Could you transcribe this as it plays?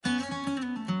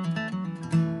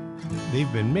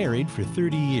They've been married for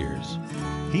 30 years.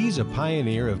 He's a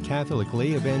pioneer of Catholic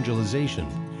lay evangelization,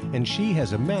 and she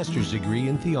has a master's degree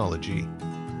in theology.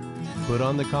 Put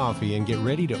on the coffee and get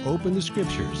ready to open the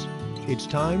scriptures. It's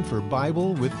time for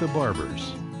Bible with the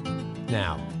Barbers.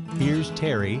 Now, here's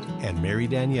Terry and Mary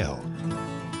Danielle.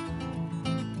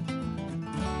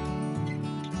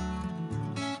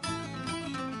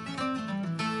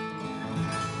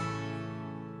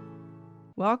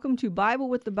 Welcome to Bible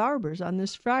with the Barbers on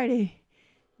this Friday,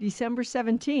 December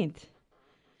 17th.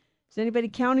 Is anybody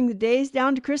counting the days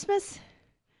down to Christmas?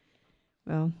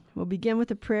 Well, we'll begin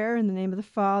with a prayer in the name of the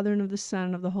Father, and of the Son,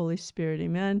 and of the Holy Spirit.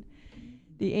 Amen.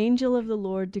 The angel of the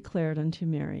Lord declared unto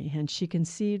Mary, and she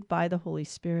conceived by the Holy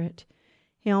Spirit.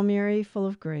 Hail Mary, full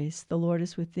of grace, the Lord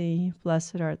is with thee.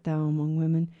 Blessed art thou among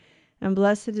women, and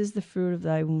blessed is the fruit of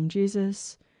thy womb,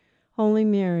 Jesus. Holy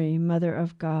Mary, Mother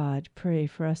of God, pray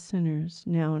for us sinners,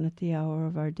 now and at the hour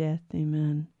of our death.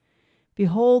 Amen.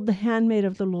 Behold the handmaid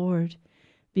of the Lord.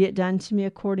 Be it done to me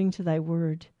according to thy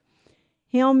word.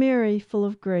 Hail Mary, full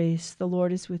of grace, the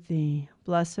Lord is with thee.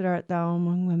 Blessed art thou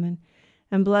among women,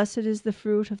 and blessed is the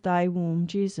fruit of thy womb,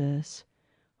 Jesus.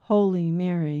 Holy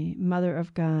Mary, Mother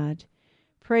of God,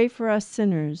 pray for us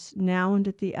sinners, now and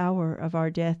at the hour of our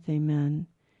death. Amen.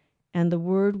 And the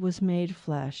Word was made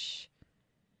flesh,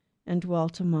 and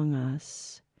dwelt among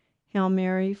us. Hail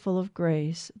Mary, full of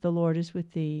grace, the Lord is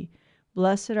with thee.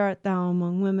 Blessed art thou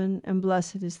among women, and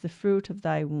blessed is the fruit of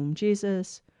thy womb,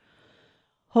 Jesus.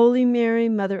 Holy Mary,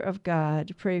 Mother of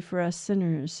God, pray for us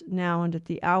sinners, now and at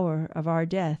the hour of our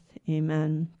death.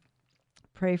 Amen.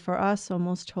 Pray for us, O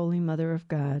most holy Mother of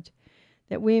God,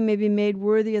 that we may be made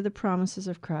worthy of the promises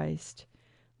of Christ.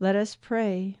 Let us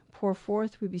pray. Pour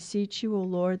forth, we beseech you, O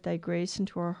Lord, thy grace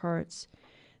into our hearts,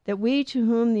 that we, to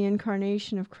whom the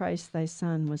incarnation of Christ thy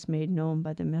Son was made known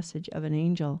by the message of an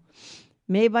angel,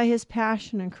 may by his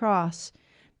passion and cross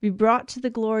be brought to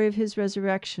the glory of his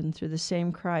resurrection through the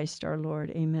same Christ our Lord.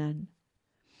 Amen.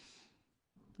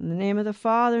 In the name of the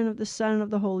Father, and of the Son, and of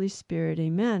the Holy Spirit.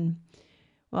 Amen.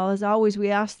 Well, as always,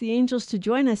 we ask the angels to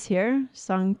join us here.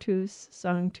 Sanctus,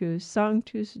 Sanctus,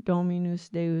 Sanctus Dominus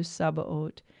Deus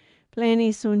Sabaoth,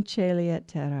 pleni sunt caeli et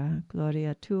terra,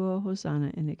 gloria tua,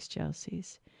 Hosanna in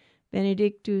excelsis.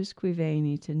 Benedictus qui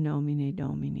venit in nomine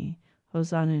Domini,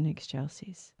 Hosanna in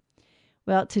excelsis.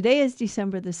 Well, today is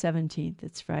December the 17th.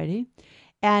 It's Friday.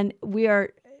 And we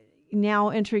are now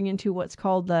entering into what's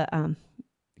called the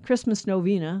Christmas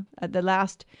novena, the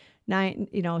last 7,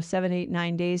 8,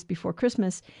 9 days before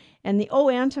Christmas. And the O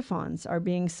antiphons are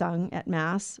being sung at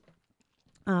Mass.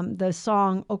 The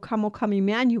song, O come,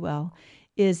 Emmanuel,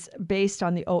 is based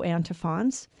on the O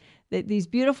antiphons. These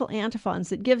beautiful antiphons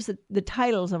that gives the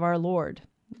titles of our Lord.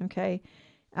 Okay?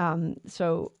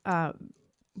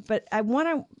 But I want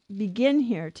to begin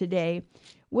here today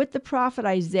with the prophet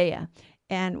Isaiah.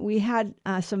 And we had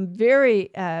some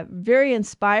very, very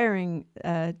inspiring,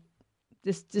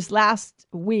 this last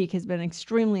week has been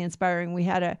extremely inspiring. We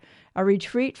had a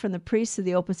retreat from the priests of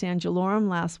the Opus Angelorum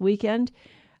last weekend,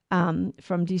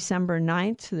 from December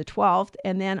 9th to the 12th.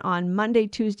 And then on Monday,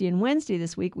 Tuesday, and Wednesday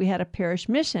this week, we had a parish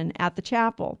mission at the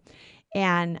chapel.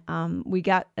 And we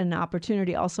got an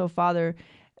opportunity also,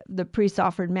 the priest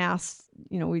offered Mass.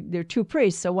 There are two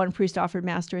priests, so one priest offered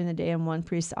Mass during the day and one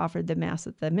priest offered the Mass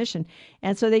at the mission.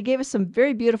 And so they gave us some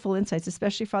very beautiful insights,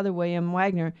 especially Father William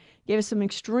Wagner gave us some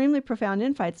extremely profound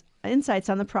insights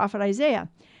on the prophet Isaiah.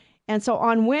 And so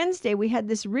on Wednesday, we had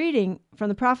this reading from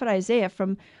the prophet Isaiah,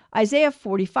 from Isaiah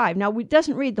 45. Now, it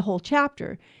doesn't read the whole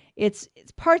chapter. It's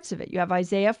parts of it. You have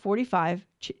Isaiah 45,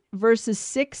 verses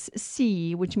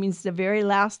 6c, which means the very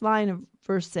last line of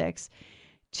verse 6,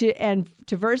 to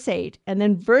verse 8, and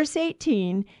then verse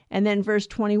 18, and then verse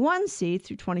 21c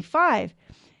through 25.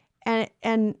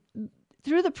 And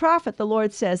through the prophet, the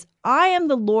Lord says, I am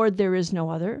the Lord, there is no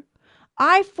other.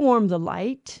 I form the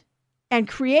light and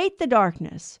create the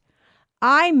darkness.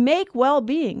 I make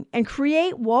well-being and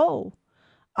create woe.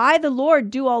 I, the Lord,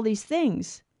 do all these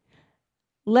things.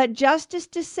 Let justice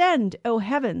descend, O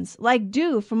heavens, like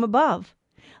dew from above.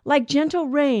 Like gentle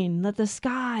rain, let the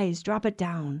skies drop it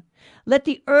down. Let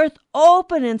the earth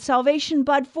open and salvation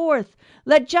bud forth.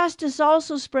 Let justice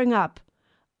also spring up.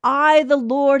 I, the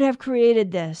Lord, have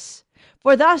created this.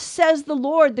 For thus says the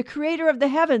Lord, the creator of the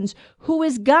heavens, who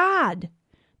is God,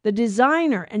 the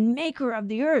designer and maker of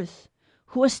the earth,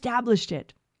 who established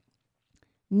it,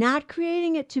 not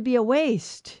creating it to be a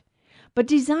waste, but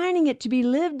designing it to be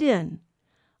lived in.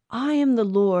 I am the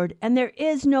Lord, and there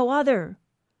is no other.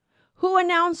 Who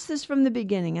announced this from the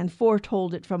beginning and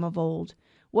foretold it from of old?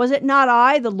 Was it not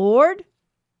I, the Lord?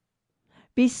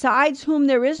 Besides whom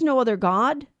there is no other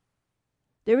God?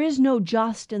 There is no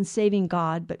just and saving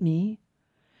God but me.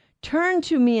 Turn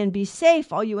to me and be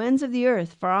safe, all you ends of the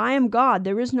earth, for I am God,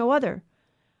 there is no other.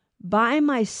 By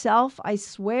myself I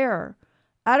swear,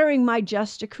 uttering my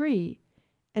just decree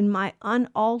and my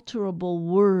unalterable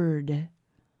word.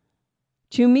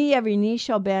 To me every knee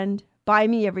shall bend, by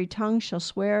me every tongue shall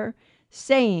swear,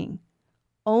 saying,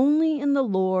 only in the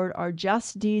Lord are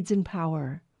just deeds and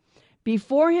power.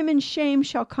 Before him in shame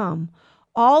shall come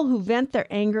all who vent their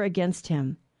anger against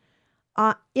him.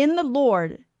 In the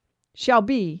Lord shall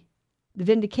be the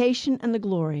vindication and the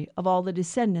glory of all the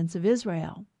descendants of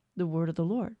Israel. The word of the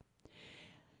Lord.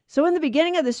 So in the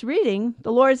beginning of this reading,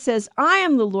 the Lord says, I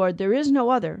am the Lord, there is no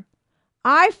other.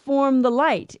 I form the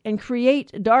light and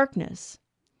create darkness.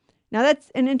 Now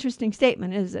that's an interesting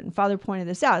statement, isn't it? And Father pointed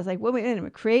this out. It's like, wait a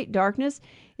minute, create darkness?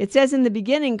 It says in the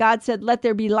beginning, God said, let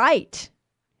there be light.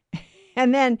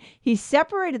 And then he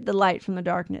separated the light from the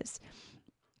darkness.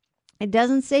 It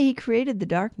doesn't say he created the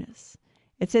darkness.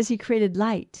 It says he created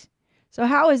light. So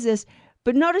how is this?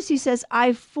 But notice he says,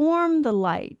 I form the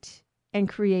light and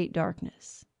create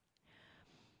darkness.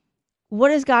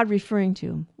 What is God referring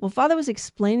to? Well, Father was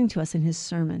explaining to us in his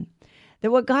sermon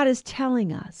that what God is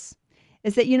telling us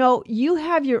is that, you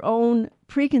have your own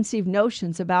preconceived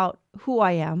notions about who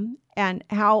I am and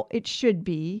how it should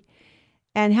be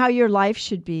and how your life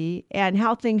should be and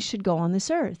how things should go on this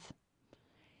earth.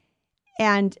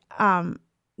 And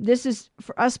this is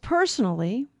for us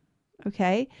personally,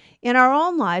 okay? In our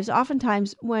own lives,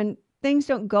 oftentimes when things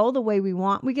don't go the way we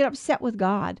want, we get upset with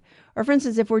God. Or for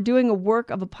instance, if we're doing a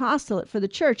work of apostolate for the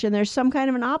church and there's some kind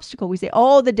of an obstacle, we say,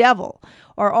 oh, the devil,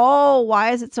 or oh,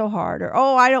 why is it so hard? Or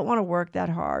oh, I don't want to work that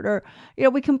hard. Or,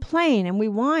 we complain and we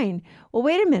whine. Well,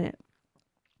 wait a minute.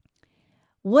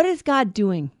 What is God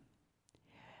doing?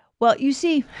 Well, you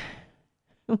see,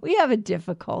 we have a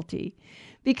difficulty.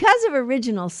 Because of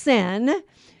original sin,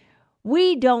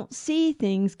 we don't see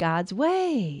things God's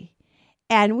way.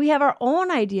 And we have our own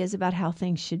ideas about how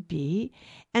things should be.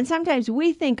 And sometimes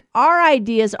we think our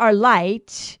ideas are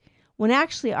light when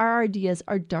actually our ideas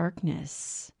are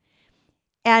darkness.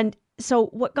 And so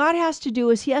what God has to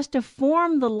do is he has to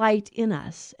form the light in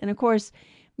us. And of course,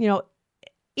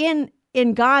 in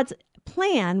God's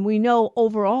plan, we know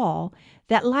overall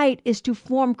that light is to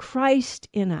form Christ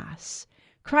in us.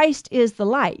 Christ is the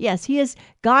light. Yes, he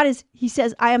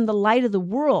says, I am the light of the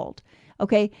world.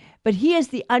 Okay, but he is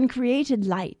the uncreated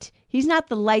light. He's not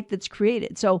the light that's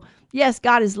created. So yes,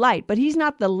 God is light, but he's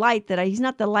not the light he's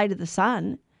not the light of the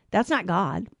sun. That's not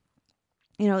God.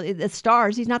 The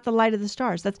stars, he's not the light of the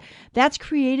stars. That's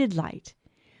created light.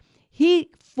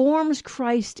 He forms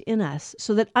Christ in us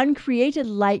so that uncreated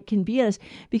light can be in us.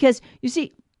 Because you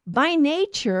see, by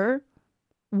nature,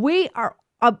 we are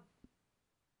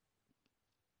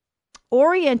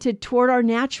oriented toward our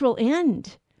natural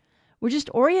end. We're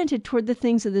just oriented toward the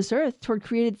things of this earth, toward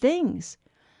created things.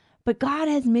 But God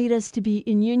has made us to be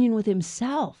in union with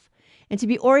himself and to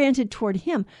be oriented toward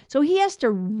him. So he has to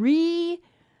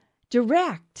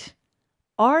redirect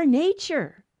our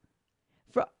nature.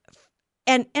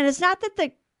 And it's not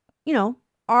that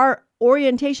our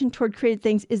orientation toward created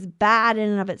things is bad in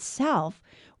and of itself.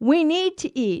 We need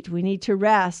to eat. We need to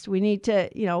rest. We need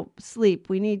to, sleep.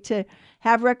 We need to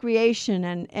have recreation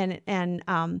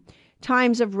and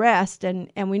times of rest.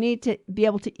 And we need to be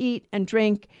able to eat and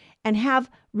drink and have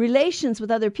relations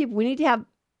with other people.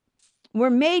 We're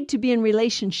made to be in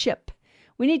relationship.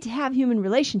 We need to have human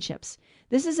relationships.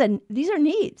 These are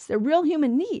needs. They're real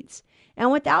human needs.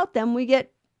 And without them, we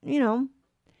get, we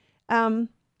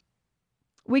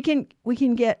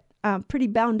can get pretty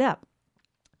bound up.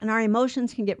 And our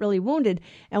emotions can get really wounded,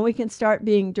 and we can start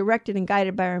being directed and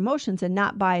guided by our emotions and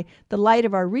not by the light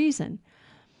of our reason.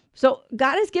 So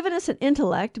God has given us an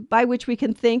intellect by which we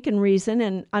can think and reason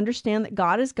and understand that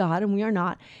God is God and we are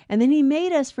not. And then he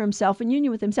made us for himself in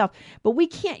union with himself. But we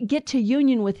can't get to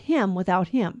union with him without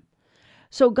him.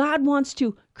 So God wants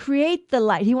to create the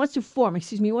light. He wants to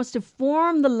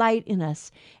form the light in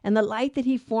us. And the light that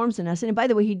he forms in us. And by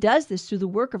the way, he does this through the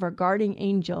work of our guardian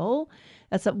angel.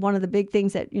 That's one of the big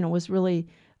things that, was really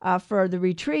for the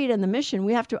retreat and the mission.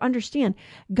 We have to understand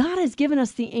God has given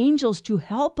us the angels to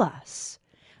help us.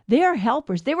 They are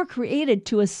helpers. They were created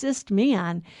to assist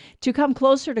man to come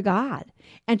closer to God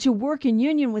and to work in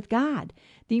union with God.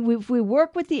 If we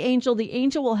work with the angel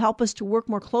will help us to work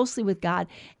more closely with God,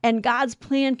 and God's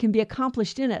plan can be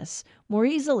accomplished in us more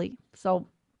easily. So,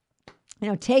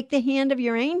 take the hand of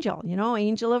your angel,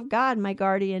 angel of God, my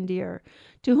guardian dear,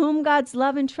 to whom God's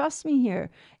love entrusts me here.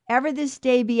 Ever this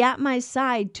day be at my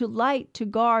side, to light, to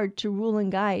guard, to rule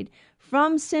and guide.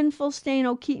 From sinful stain,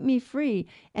 oh, keep me free,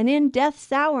 and in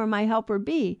death's hour my helper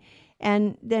be.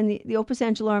 And then the Opus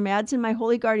Angelorum adds, "In my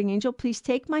holy guardian angel, please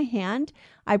take my hand.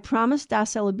 I promise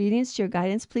docile obedience to your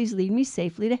guidance. Please lead me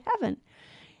safely to heaven."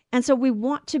 And so we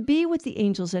want to be with the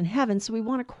angels in heaven, so we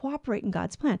want to cooperate in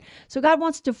God's plan. So God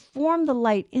wants to form the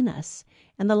light in us,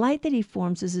 and the light that he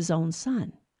forms is his own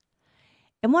Son.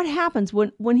 And what happens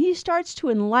when he starts to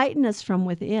enlighten us from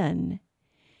within,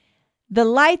 the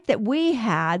light that we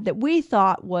had, that we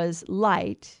thought was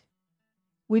light,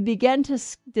 we begin to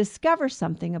discover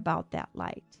something about that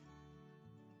light.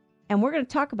 And we're going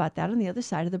to talk about that on the other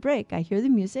side of the break. I hear the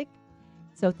music.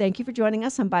 So thank you for joining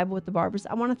us on Bible with the Barbers.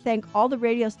 I want to thank all the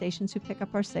radio stations who pick up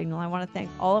our signal. I want to thank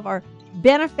all of our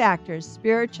benefactors,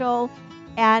 spiritual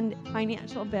and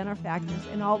financial benefactors,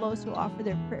 and all those who offer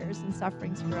their prayers and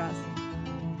sufferings for us.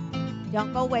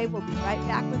 Don't go away. We'll be right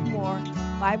back with more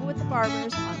Bible with the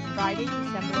Barbers on Friday,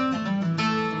 December 7th.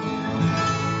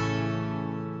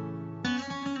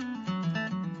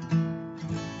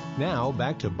 Now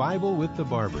back to Bible with the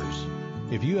Barbers.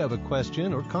 If you have a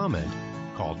question or comment,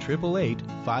 call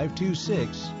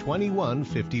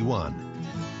 888-526-2151.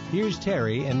 Here's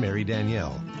Terry and Mary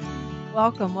Danielle.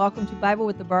 Welcome to Bible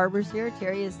with the Barbers here.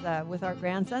 Terry is with our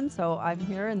grandson, so I'm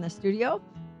here in the studio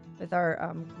with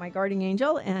our my guardian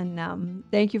angel, and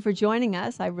thank you for joining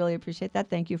us. I really appreciate that.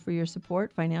 Thank you for your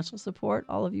support, financial support,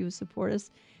 all of you who support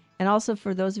us, and also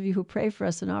for those of you who pray for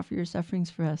us and offer your sufferings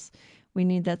for us. We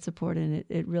need that support, and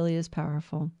it really is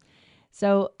powerful.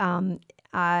 So, and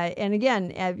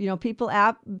again, people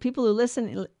who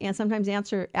listen and sometimes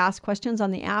ask questions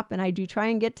on the app, and I do try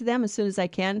and get to them as soon as I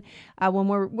can. When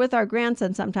we're with our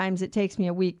grandson, sometimes it takes me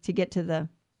a week to get to the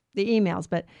emails,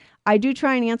 but I do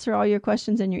try and answer all your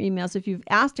questions in your emails. If you've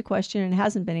asked a question and it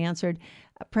hasn't been answered,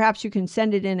 perhaps you can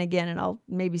send it in again, and I'll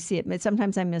maybe see it. But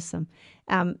sometimes I miss them.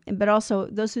 But also,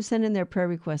 those who send in their prayer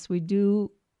requests, we do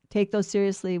take those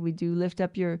seriously. We do lift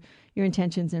up your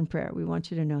intentions in prayer. We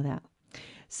want you to know that.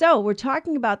 So we're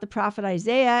talking about the prophet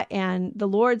Isaiah and the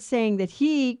Lord saying that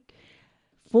he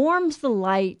forms the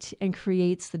light and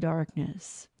creates the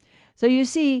darkness. So you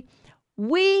see,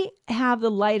 we have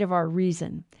the light of our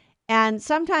reason. And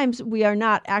sometimes we are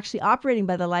not actually operating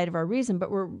by the light of our reason, but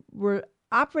we're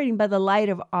operating by the light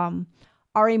of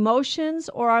our emotions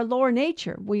or our lower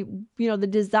nature. The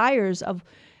desires of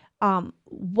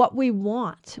what we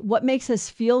want, what makes us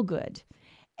feel good.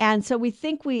 And so we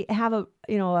think we have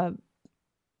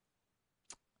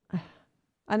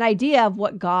an idea of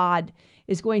what God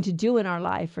is going to do in our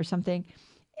life or something.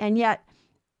 And yet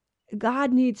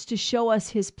God needs to show us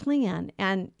his plan.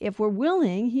 And if we're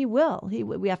willing, he will.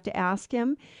 We have to ask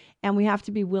him, and we have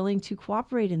to be willing to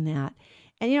cooperate in that.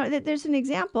 And, there's an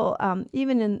example,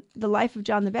 even in the life of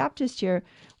John the Baptist here,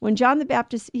 when John the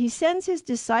Baptist, he sends his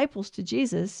disciples to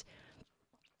Jesus.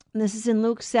 And this is in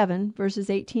Luke 7, verses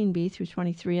 18b through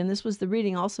 23. And this was the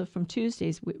reading also from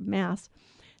Tuesday's Mass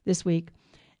this week.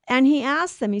 And he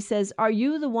asks them, he says, "Are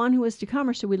you the one who is to come,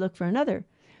 or should we look for another?"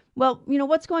 Well,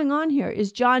 what's going on here?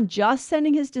 Is John just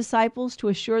sending his disciples to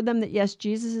assure them that, yes,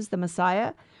 Jesus is the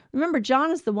Messiah? Remember, John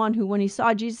is the one who, when he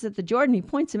saw Jesus at the Jordan, he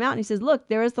points him out and he says, "Look,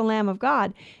 there is the Lamb of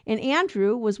God." And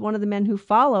Andrew was one of the men who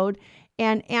followed,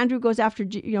 and Andrew goes after,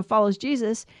 follows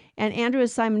Jesus, and Andrew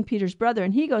is Simon Peter's brother,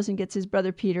 and he goes and gets his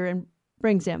brother Peter and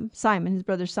brings him, his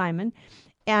brother Simon.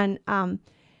 And,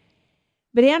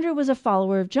 but Andrew was a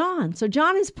follower of John. So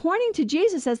John is pointing to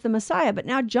Jesus as the Messiah, but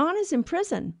now John is in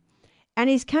prison. And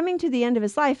he's coming to the end of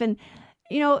his life. And,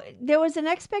 there was an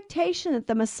expectation that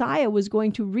the Messiah was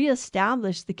going to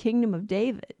reestablish the kingdom of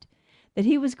David, that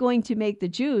he was going to make the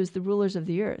Jews the rulers of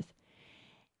the earth.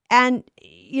 And,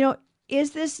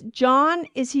 is this John?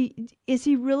 Is he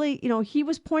really, he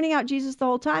was pointing out Jesus the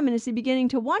whole time. And is he beginning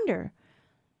to wonder,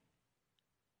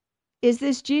 is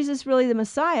this Jesus really the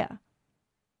Messiah?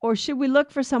 Or should we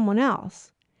look for someone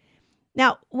else?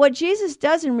 Now, what Jesus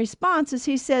does in response is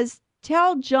he says,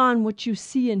 "Tell John what you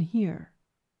see and hear."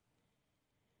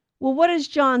 Well, what does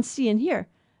John see and hear?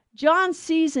 John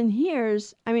sees and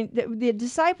hears, the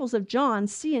disciples of John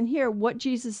see and hear what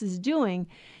Jesus is doing.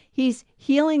 He's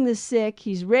healing the sick,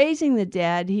 he's raising the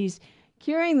dead, he's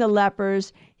curing the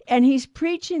lepers, and he's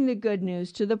preaching the good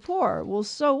news to the poor. Well,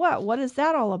 so what? What is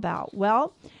that all about?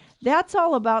 Well, that's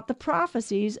all about the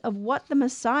prophecies of what the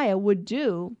Messiah would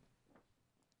do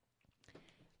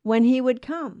when he would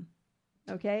come.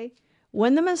 Okay?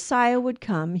 When the Messiah would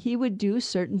come, he would do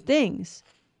certain things.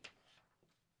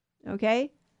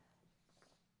 Okay?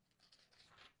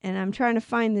 And I'm trying to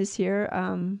find this here.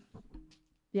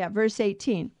 Verse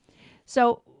 18.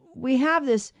 So we have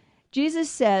this. Jesus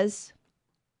says,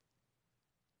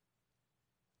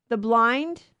 the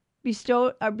blind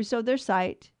bestowed their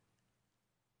sight.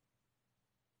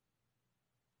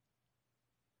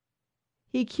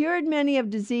 He cured many of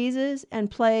diseases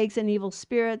and plagues and evil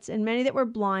spirits, and many that were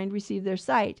blind received their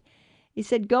sight. He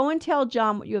said, go and tell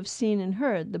John what you have seen and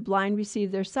heard. The blind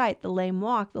receive their sight, the lame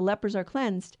walk, the lepers are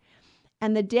cleansed,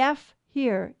 and the deaf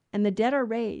hear, and the dead are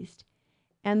raised,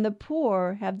 and the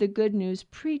poor have the good news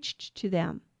preached to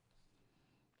them.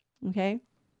 Okay?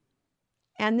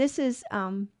 And this is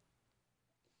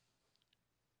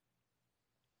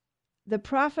the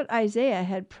prophet Isaiah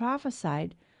had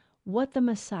prophesied what the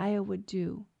Messiah would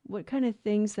do, what kind of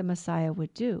things the Messiah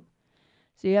would do.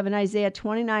 So you have in Isaiah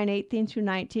 29, 18 through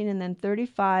 19, and then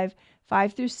 35,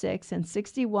 5 through 6, and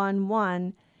 61,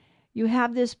 1, you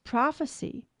have this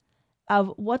prophecy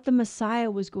of what the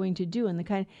Messiah was going to do.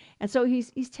 And so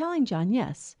he's telling John,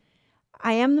 yes,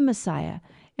 I am the Messiah.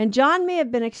 And John may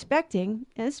have been expecting,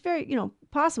 and it's very,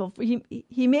 possible.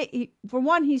 For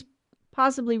one, he's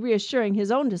possibly reassuring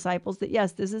his own disciples that,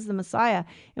 yes, this is the Messiah,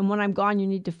 and when I'm gone, you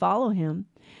need to follow him.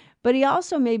 But he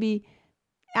also may be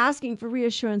asking for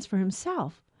reassurance for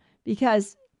himself,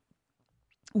 because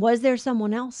was there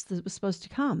someone else that was supposed to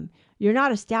come? You're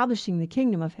not establishing the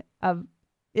kingdom of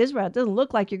Israel. It doesn't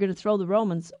look like you're going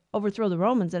to overthrow the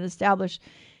Romans and establish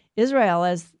Israel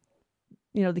as,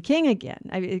 the king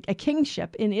again, a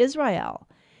kingship in Israel.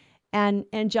 And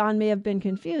John may have been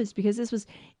confused, because this was,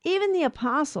 even the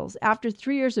apostles, after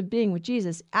 3 years of being with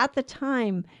Jesus, at the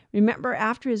time, remember,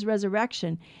 after his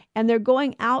resurrection, and they're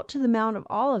going out to the Mount of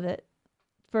Olivet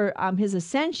for his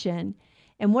ascension.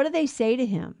 And what do they say to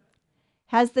him?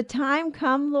 Has the time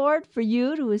come, Lord, for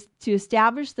you to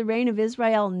establish the reign of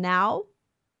Israel now?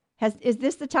 Is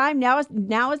this the time? Now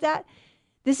is that?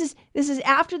 This is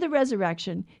after the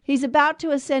resurrection. He's about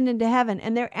to ascend into heaven,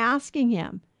 and they're asking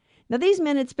him. Now, these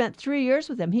men had spent 3 years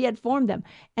with him. He had formed them,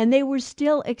 and they were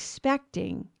still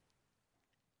expecting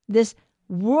this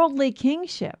worldly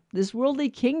kingship, this worldly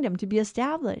kingdom to be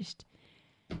established.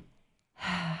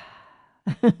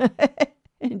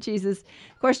 And Jesus,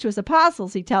 of course, to his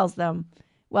apostles, he tells them,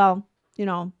 well,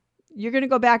 you're going to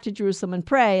go back to Jerusalem and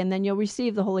pray, and then you'll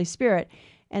receive the Holy Spirit.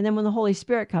 And then when the Holy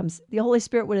Spirit comes, the Holy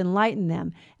Spirit would enlighten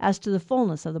them as to the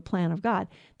fullness of the plan of God,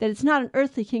 that it's not an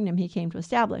earthly kingdom he came to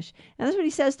establish. And that's what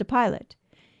he says to Pilate.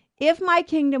 If my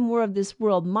kingdom were of this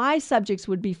world, my subjects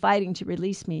would be fighting to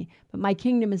release me, but my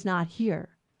kingdom is not here.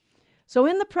 So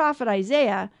in the prophet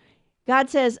Isaiah, God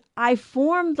says, I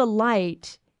form the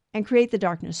light and create the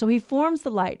darkness. So he forms the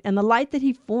light, and the light that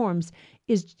he forms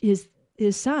is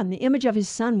his son, the image of his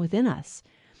son within us.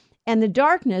 And the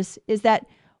darkness is that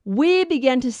we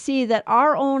begin to see that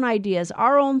our own ideas,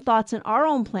 our own thoughts, and our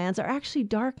own plans are actually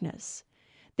darkness.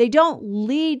 They don't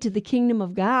lead to the kingdom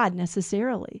of God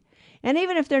necessarily. And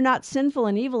even if they're not sinful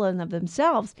and evil in of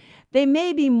themselves, they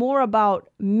may be more about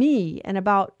me and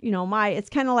about, it's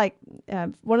kind of like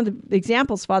one of the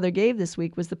examples Father gave this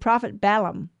week was the prophet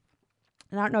Balaam.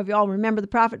 And I don't know if you all remember the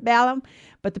prophet Balaam,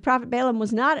 but the prophet Balaam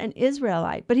was not an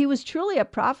Israelite, but he was truly a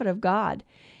prophet of God.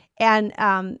 And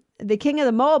the king of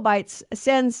the Moabites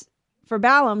sends for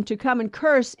Balaam to come and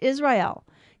curse Israel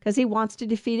because he wants to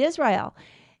defeat Israel.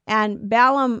 And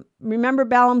Balaam, remember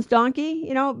Balaam's donkey?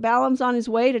 Balaam's on his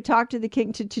way to talk to the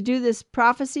king, to do this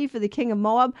prophecy for the king of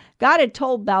Moab. God had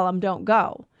told Balaam, don't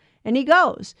go. And he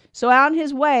goes. So on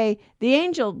his way, the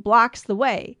angel blocks the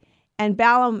way. And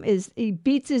Balaam he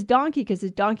beats his donkey because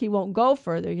his donkey won't go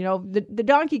further.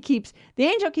 The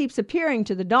angel keeps appearing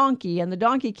to the donkey, and the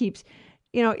donkey keeps,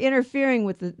 interfering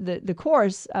with the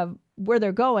course of where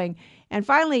they're going. And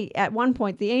finally, at one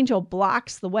point, the angel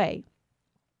blocks the way.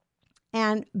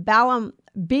 And Balaam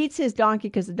beats his donkey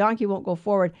because the donkey won't go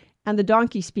forward. And the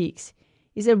donkey speaks.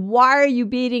 He said, why are you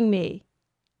beating me?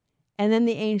 And then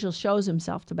the angel shows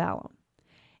himself to Balaam.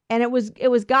 And it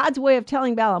was God's way of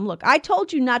telling Balaam, look, I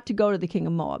told you not to go to the king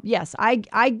of Moab. Yes,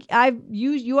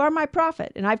 you are my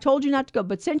prophet, and I've told you not to go.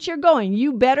 But since you're going,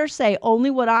 you better say only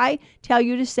what I tell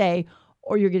you to say,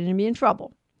 or you're going to be in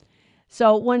trouble.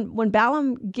 So when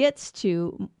Balaam gets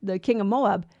to the king of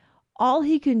Moab, all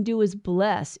he can do is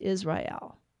bless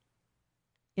Israel.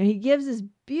 And he gives this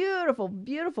beautiful,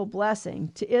 beautiful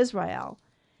blessing to Israel.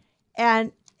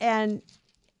 And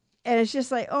it's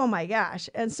just like, oh my gosh.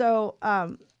 And so,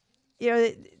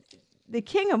 the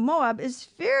king of Moab is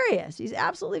furious. He's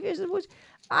absolutely furious.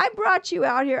 I brought you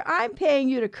out here. I'm paying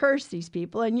you to curse these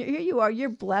people. And here you are, you're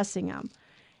blessing them.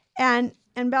 And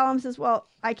Balaam says, well,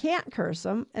 I can't curse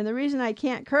them. And the reason I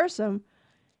can't curse them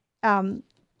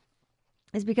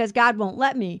is because God won't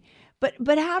let me.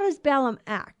 But how does Balaam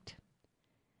act?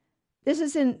 This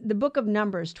is in the book of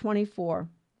Numbers 24,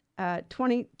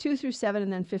 22 through 7,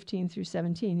 and then 15 through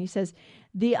 17. He says,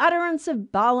 the utterance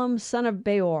of Balaam, son of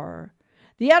Beor,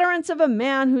 The utterance of a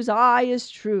man whose eye is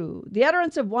true. The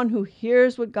utterance of one who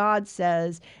hears what God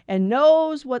says and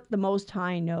knows what the Most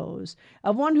High knows.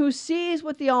 Of one who sees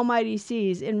what the Almighty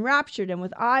sees, enraptured and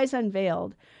with eyes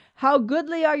unveiled. How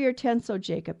goodly are your tents, O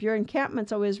Jacob, your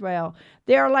encampments, O Israel.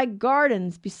 They are like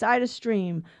gardens beside a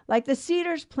stream, like the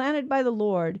cedars planted by the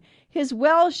Lord. His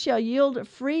wells shall yield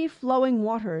free flowing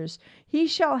waters. He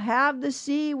shall have the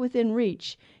sea within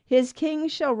reach. His king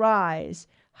shall rise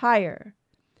higher.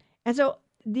 And so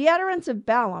the utterance of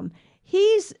Balaam,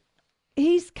 he's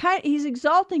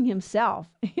exalting himself.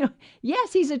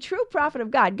 Yes, he's a true prophet of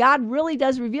God. God really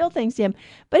does reveal things to him,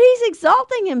 but he's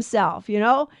exalting himself,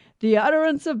 The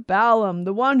utterance of Balaam,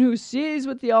 the one who sees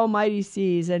what the Almighty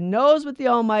sees and knows what the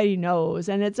Almighty knows.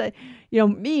 And it's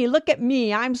me, look at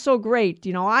me, I'm so great.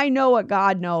 I know what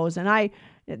God knows. And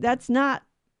that's not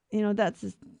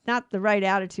the right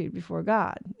attitude before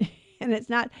God. And it's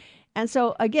not. And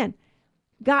so again,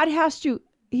 God has to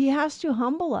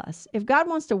humble us. If God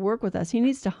wants to work with us, he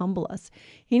needs to humble us.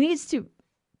 He needs to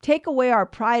take away our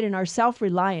pride and our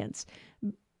self-reliance.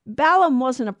 Balaam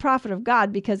wasn't a prophet of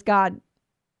God because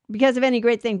of any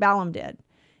great thing Balaam did.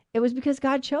 It was because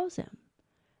God chose him.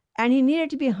 And he needed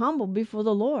to be humble before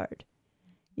the Lord.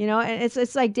 And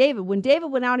it's like David. When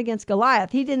David went out against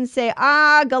Goliath, he didn't say,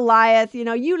 Goliath,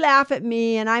 you laugh at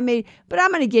me but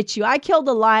I'm going to get you. I killed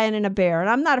a lion and a bear and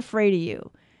I'm not afraid of you.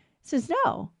 He says,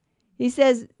 no. He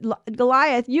says,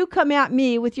 Goliath, you come at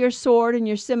me with your sword and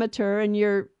your scimitar and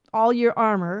all your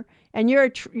armor, and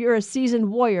you're a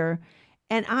seasoned warrior,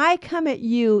 and I come at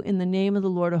you in the name of the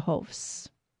Lord of hosts,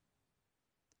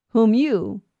 whom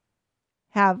you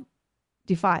have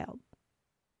defiled,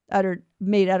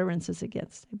 made utterances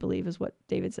against, I believe is what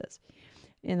David says.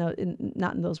 Not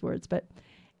in those words, but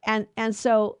and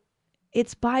so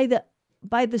it's by the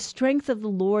strength of the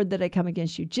Lord that I come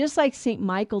against you, just like Saint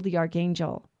Michael the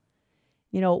archangel.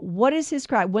 What is his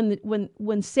cry? When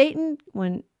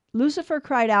Lucifer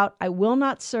cried out, I will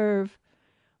not serve,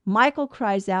 Michael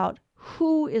cries out,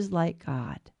 who is like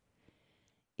God?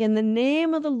 In the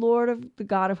name of the Lord of the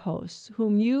God of hosts,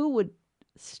 whom you would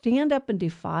stand up and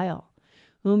defile,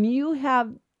 whom you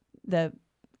have the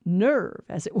nerve,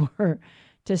 as it were,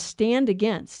 to stand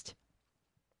against.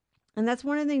 And that's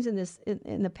one of the things in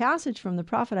the passage from the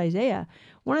prophet Isaiah.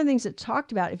 One of the things that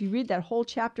talked about, if you read that whole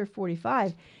chapter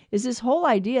 45, is this whole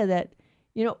idea that,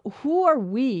 who are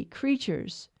we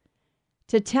creatures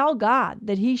to tell God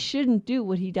that he shouldn't do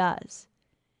what he does?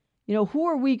 Who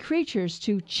are we creatures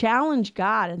to challenge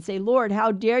God and say, Lord,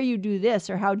 how dare you do this?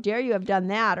 Or how dare you have done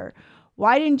that? Or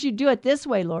why didn't you do it this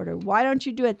way, Lord? Or why don't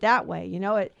you do it that way?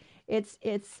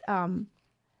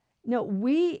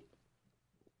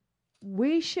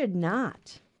 We should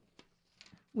not.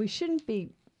 We shouldn't be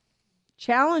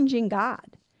challenging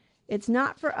God. It's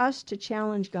not for us to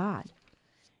challenge God.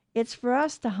 It's for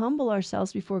us to humble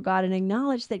ourselves before God and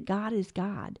acknowledge that God is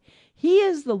God. He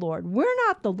is the Lord. We're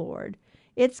not the Lord.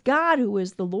 It's God who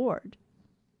is the Lord.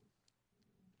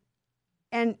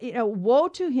 And, woe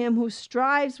to him who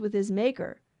strives with his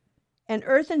maker, an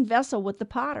earthen vessel with the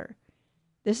potter.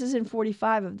 This is in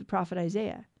 45 of the prophet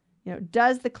Isaiah.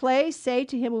 Does the clay say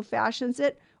to him who fashions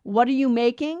it, what are you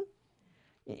making?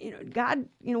 God,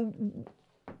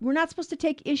 we're not supposed to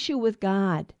take issue with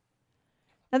God.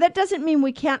 Now, that doesn't mean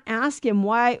we can't ask him,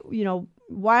 why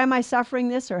am I suffering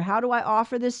this? Or how do I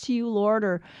offer this to you, Lord?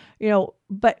 Or,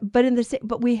 but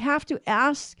we have to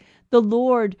ask the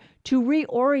Lord to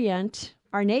reorient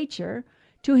our nature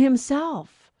to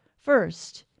himself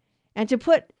first, and to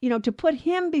put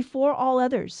him before all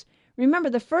others. Remember,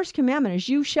 the first commandment is,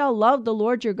 you shall love the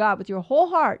Lord your God with your whole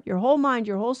heart, your whole mind,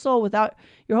 your whole soul, with all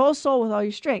your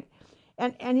strength.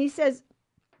 And he says,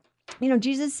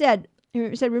 Jesus said,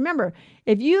 remember,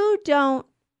 if you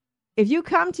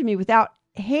come to me without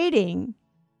hating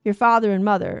your father and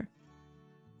mother,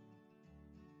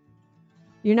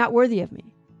 you're not worthy of me.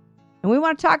 And we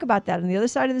want to talk about that on the other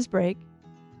side of this break.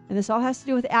 And this all has to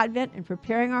do with Advent and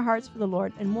preparing our hearts for the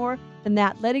Lord. And more than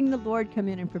that, letting the Lord come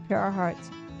in and prepare our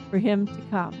hearts for him to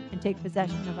come and take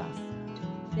possession of us.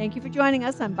 Thank you for joining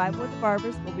us on Bible with the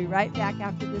Barbers. We'll be right back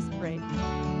after this break.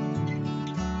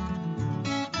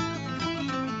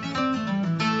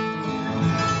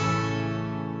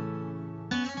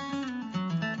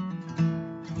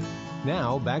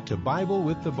 Now back to Bible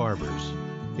with the Barbers.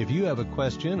 If you have a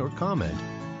question or comment,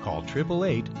 call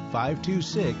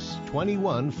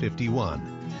 888-526-2151.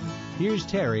 Here's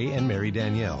Terry and Mary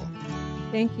Danielle.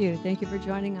 Thank you. Thank you for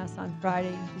joining us on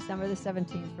Friday, December the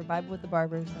 17th for Bible with the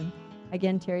Barbers. And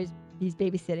again, he's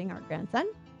babysitting our grandson.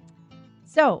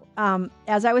 So,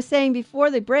 as I was saying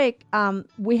before the break,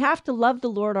 we have to love the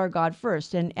Lord our God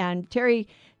first. And Terry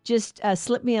just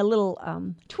slipped me a little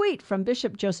tweet from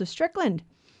Bishop Joseph Strickland,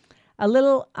 a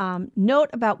little note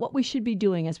about what we should be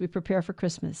doing as we prepare for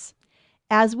Christmas.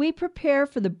 As we prepare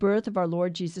for the birth of our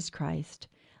Lord Jesus Christ,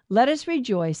 let us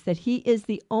rejoice that he is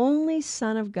the only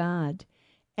Son of God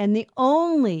and the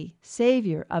only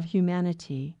Savior of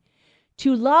humanity.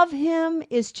 To love him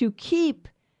is to keep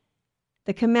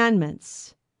the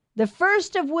commandments, the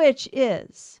first of which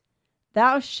is,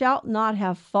 thou shalt not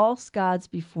have false gods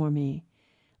before me.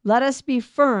 Let us be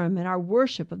firm in our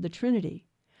worship of the Trinity.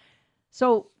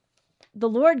 So the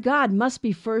Lord God must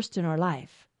be first in our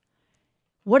life.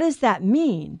 What does that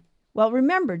mean? Well,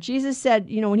 remember, Jesus said,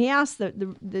 when he asked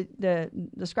the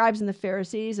scribes and the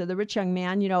Pharisees, or the rich young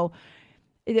man,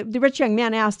 the rich young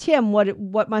man asked him,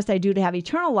 what must I do to have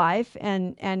eternal life?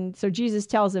 And so Jesus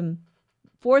tells him,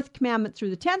 4th commandment through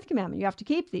the 10th commandment, you have to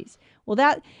keep these. Well,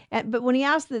 but when he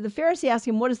asked, the Pharisee asked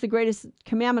him, what is the greatest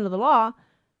commandment of the law?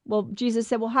 Well, Jesus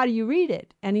said, well, how do you read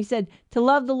it? And he said, to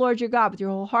love the Lord your God with your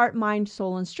whole heart, mind,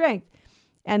 soul, and strength.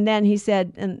 And then he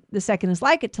said, and the second is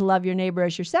like it, to love your neighbor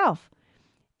as yourself.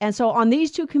 And so on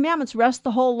these 2 commandments rests the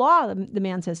whole law, the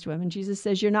man says to him. And Jesus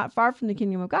says, you're not far from the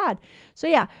kingdom of God. So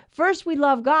yeah, first we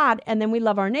love God, and then we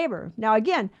love our neighbor. Now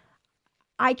again,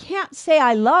 I can't say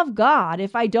I love God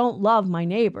if I don't love my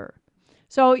neighbor.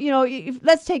 So,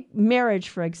 let's take marriage,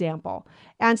 for example.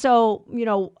 And so, we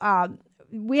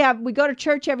go to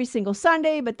church every single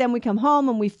Sunday, but then we come home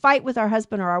and we fight with our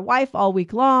husband or our wife all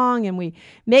week long, and we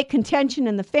make contention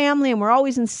in the family, and we're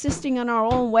always insisting on our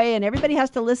own way, and everybody has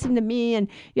to listen to me, and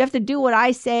you have to do what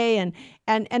I say, and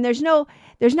there's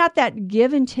not that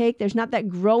give and take, there's not that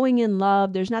growing in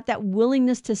love, there's not that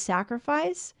willingness to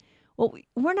sacrifice. Well,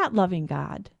 we're not loving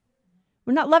God.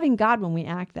 We're not loving God when we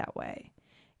act that way.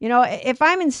 If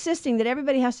I'm insisting that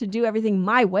everybody has to do everything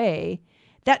my way,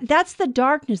 that's the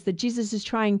darkness that Jesus is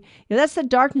trying. That's the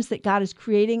darkness that God is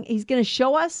creating. He's going to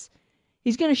show us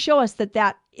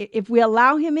that if we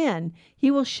allow him in, he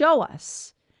will show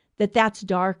us that that's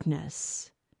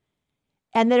darkness.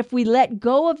 And that if we let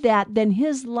go of that, then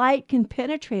his light can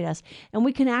penetrate us, and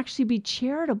we can actually be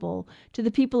charitable to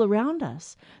the people around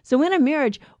us. So in a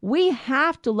marriage, we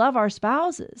have to love our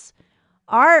spouses.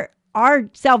 Our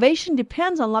salvation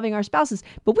depends on loving our spouses,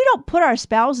 but we don't put our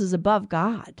spouses above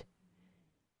God.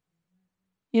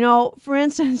 For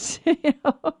instance,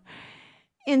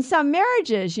 in some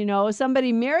marriages,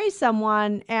 somebody marries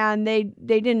someone and they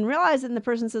didn't realize it, and the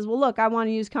person says, well, look, I want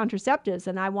to use contraceptives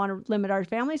and I want to limit our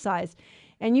family size.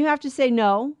 And you have to say,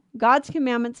 no, God's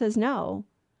commandment says no.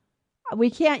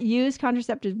 We can't use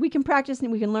contraceptives. We can practice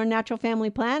and we can learn natural family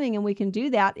planning, and we can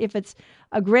do that if it's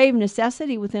a grave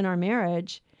necessity within our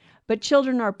marriage. But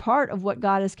children are part of what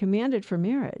God has commanded for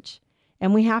marriage,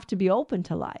 and we have to be open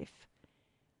to life.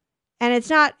 And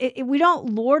it's not, we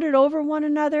don't lord it over one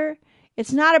another.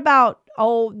 It's not about,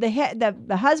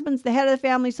 the husband's the head of the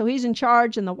family, so he's in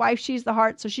charge, and the wife, she's the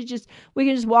heart, so we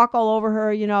can just walk all over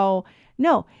her,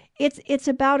 No, it's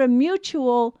about a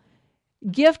mutual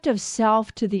gift of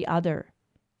self to the other.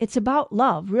 It's about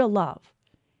love, real love.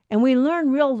 And we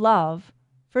learn real love,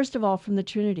 first of all, from the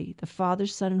Trinity, the Father,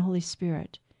 Son, and Holy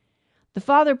Spirit. The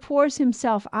Father pours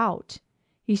himself out.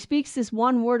 He speaks this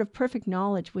one word of perfect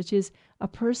knowledge, which is a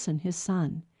person, his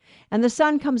Son. And the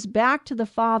Son comes back to the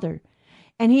Father,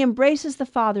 and he embraces the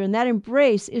Father, and that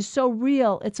embrace is so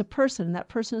real, it's a person, and that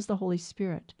person is the Holy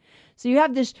Spirit. So you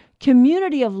have this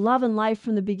community of love and life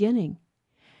from the beginning.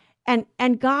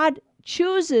 And God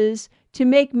chooses to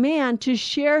make man to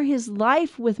share his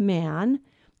life with man,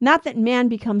 not that man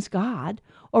becomes God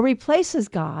or replaces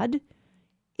God.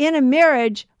 In a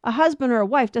marriage, a husband or a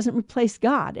wife doesn't replace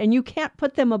God, and you can't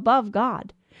put them above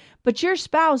God. But your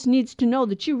spouse needs to know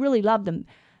that you really love them.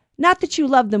 Not that you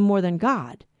love them more than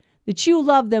God, that you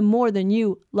love them more than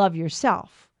you love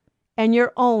yourself and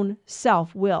your own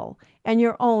self-will and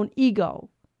your own ego.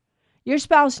 Your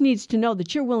spouse needs to know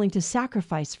that you're willing to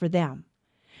sacrifice for them,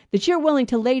 that you're willing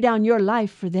to lay down your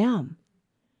life for them.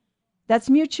 That's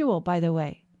mutual, by the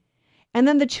way. And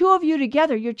then the two of you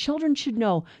together, your children should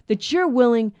know that you're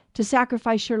willing to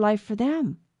sacrifice your life for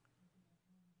them.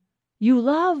 You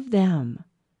love them.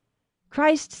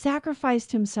 Christ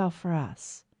sacrificed himself for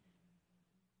us.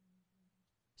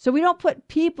 So we don't put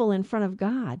people in front of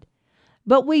God,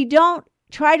 but we don't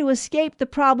try to escape the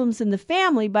problems in the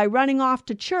family by running off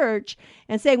to church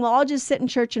and saying, well, I'll just sit in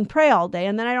church and pray all day,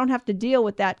 and then I don't have to deal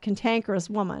with that cantankerous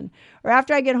woman. Or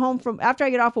after I get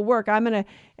off of work, I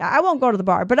won't go to the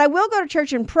bar, but I will go to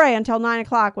church and pray until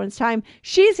 9:00 when it's time.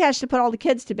 She has to put all the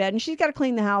kids to bed, and she's got to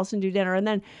clean the house and do dinner, and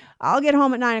then I'll get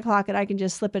home at 9:00 and I can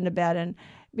just slip into bed.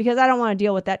 because I don't want to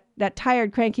deal with that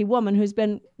tired, cranky woman who's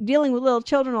been dealing with little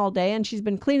children all day, and she's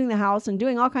been cleaning the house and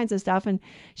doing all kinds of stuff, and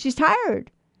she's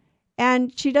tired.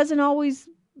 And she's not always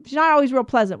real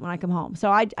pleasant when I come home. So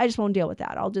I just won't deal with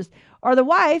that. Or the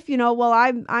wife, well,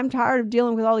 I'm tired of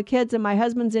dealing with all the kids and my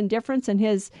husband's indifference and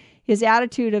his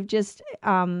attitude of just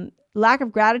lack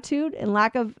of gratitude and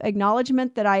lack of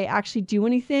acknowledgement that I actually do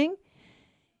anything.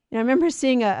 And I remember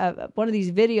seeing one of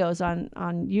these videos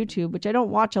on YouTube, which I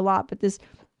don't watch a lot, but this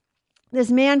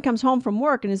man comes home from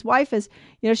work and his wife is,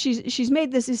 she's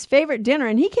made his favorite dinner,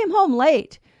 and he came home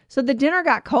late. So the dinner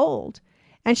got cold.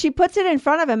 And she puts it in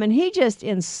front of him, and he just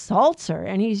insults her,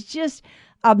 and he's just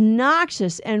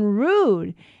obnoxious and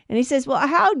rude. And he says, well,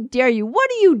 how dare you? What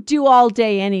do you do all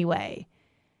day anyway?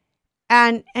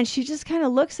 And she just kind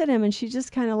of looks at him, and she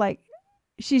just kind of like,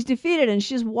 she's defeated, and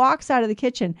she just walks out of the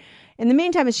kitchen. In the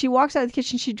meantime, as she walks out of the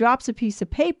kitchen, she drops a piece of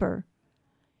paper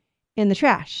in the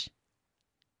trash.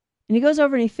 And he goes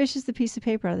over and he fishes the piece of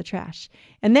paper out of the trash.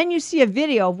 And then you see a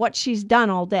video of what she's done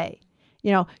all day.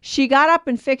 She got up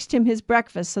and fixed him his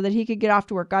breakfast so that he could get off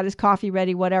to work, got his coffee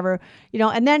ready, whatever,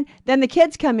 and then the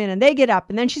kids come in and they get up,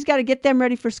 and then she's got to get them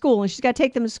ready for school, and she's got to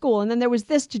take them to school. And then there was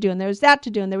this to do, and there was that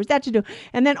to do, and there was that to do.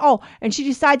 And then, and she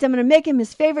decides, I'm going to make him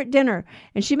his favorite dinner.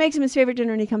 And she makes him his favorite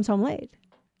dinner, and he comes home late.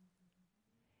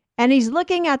 And he's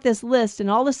looking at this list, and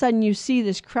all of a sudden you see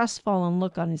this crestfallen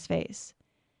look on his face.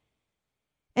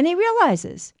 And he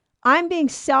realizes, I'm being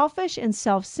selfish and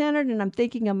self-centered, and I'm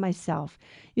thinking of myself.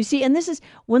 You see, and this is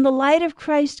when the light of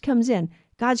Christ comes in.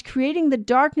 God's creating the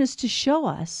darkness to show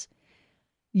us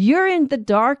you're in the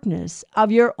darkness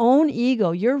of your own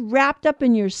ego. You're wrapped up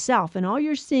in yourself, and all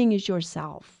you're seeing is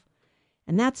yourself.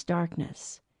 And that's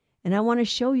darkness. And I want to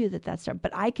show you that that's dark.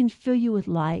 But I can fill you with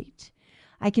light.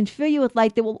 I can fill you with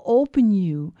light that will open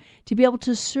you to be able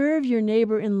to serve your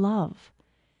neighbor in love,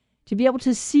 to be able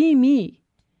to see me.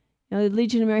 The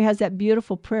Legion of Mary has that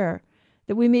beautiful prayer,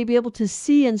 that we may be able to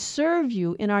see and serve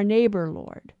you in our neighbor,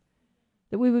 Lord.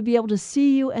 That we would be able to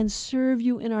see you and serve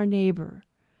you in our neighbor.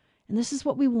 And this is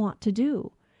what we want to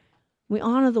do. We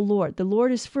honor the Lord. The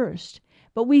Lord is first.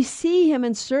 But we see him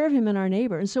and serve him in our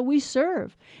neighbor. And so we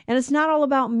serve. And it's not all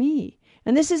about me.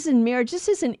 And this is in marriage. This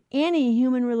is in any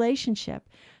human relationship.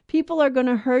 People are going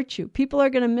to hurt you. People are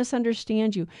going to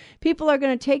misunderstand you. People are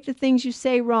going to take the things you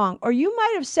say wrong. Or you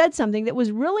might have said something that was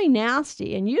really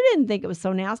nasty, and you didn't think it was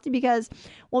so nasty because,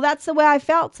 well, that's the way I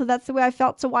felt. So that's the way I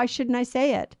felt. So why shouldn't I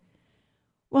say it?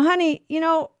 Well, honey,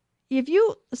 if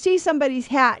you see somebody's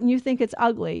hat and you think it's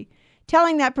ugly,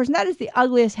 telling that person, that is the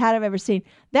ugliest hat I've ever seen,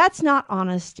 that's not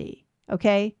honesty,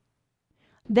 okay?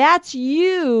 That's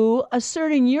you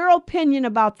asserting your opinion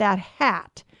about that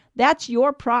hat. That's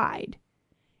your pride.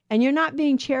 And you're not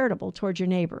being charitable towards your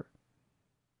neighbor.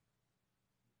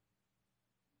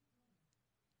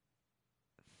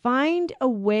 Find a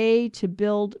way to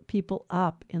build people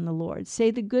up in the Lord.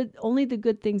 Say only the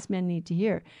good things men need to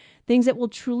hear. Things that will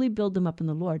truly build them up in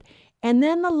the Lord. And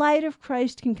then the light of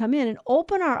Christ can come in and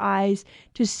open our eyes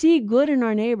to see good in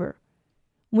our neighbor.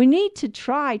 We need to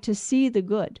try to see the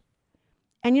good.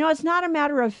 And it's not a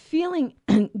matter of feeling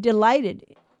delighted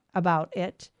about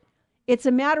it. It's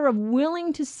a matter of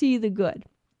willing to see the good.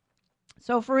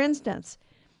 So, for instance,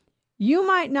 you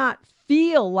might not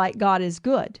feel like God is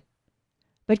good,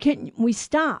 but can we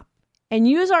stop and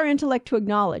use our intellect to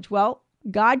acknowledge, well,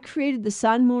 God created the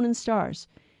sun, moon, and stars.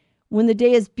 When the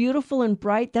day is beautiful and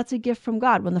bright, that's a gift from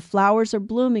God. When the flowers are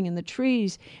blooming and the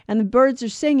trees and the birds are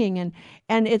singing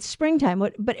and it's springtime.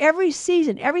 But every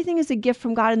season, everything is a gift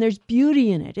from God, and there's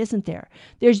beauty in it, isn't there?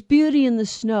 There's beauty in the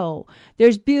snow.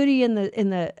 There's beauty in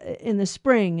the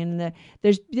spring, and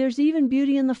there's even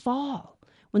beauty in the fall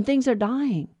when things are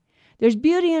dying. There's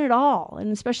beauty in it all,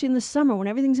 and especially in the summer when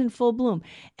everything's in full bloom.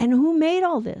 And who made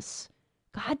all this?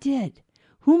 God did.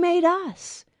 Who made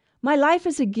us? My life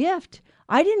is a gift.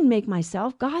 I didn't make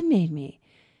myself. God made me.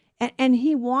 And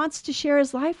he wants to share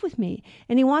his life with me.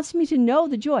 And he wants me to know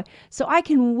the joy. So I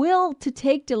can will to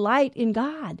take delight in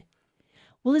God.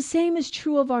 Well, the same is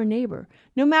true of our neighbor.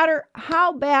 No matter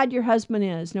how bad your husband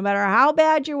is, no matter how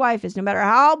bad your wife is, no matter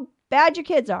how bad your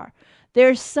kids are,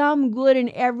 there's some good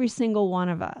in every single one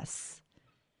of us.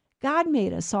 God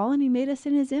made us all, and he made us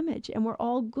in his image, and we're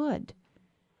all good.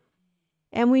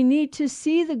 And we need to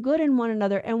see the good in one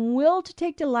another and will to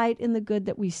take delight in the good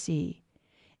that we see.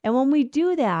 And when we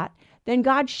do that, then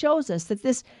God shows us that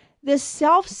this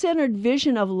self-centered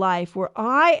vision of life where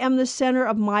I am the center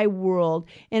of my world,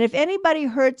 and if anybody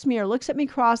hurts me or looks at me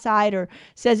cross-eyed or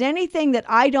says anything that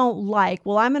I don't like,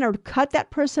 well, I'm going to cut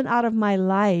that person out of my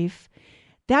life.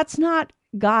 That's not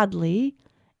godly,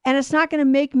 and it's not going to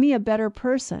make me a better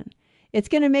person. It's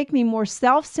going to make me more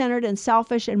self-centered and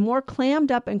selfish and more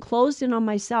clammed up and closed in on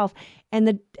myself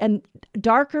and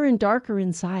darker and darker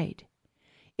inside.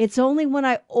 It's only when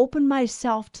I open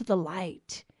myself to the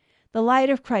light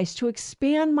of Christ, to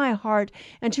expand my heart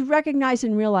and to recognize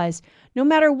and realize no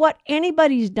matter what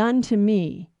anybody's done to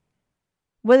me,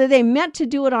 whether they meant to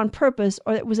do it on purpose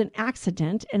or it was an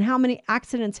accident, and how many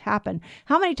accidents happen.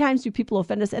 How many times do people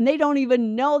offend us and they don't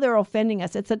even know they're offending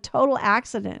us? It's a total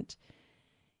accident.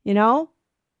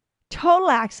 Total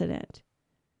accident.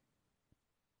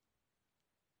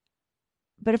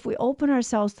 But if we open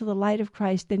ourselves to the light of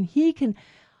Christ, then he can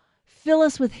fill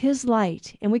us with his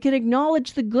light, and we can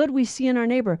acknowledge the good we see in our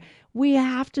neighbor. We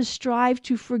have to strive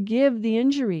to forgive the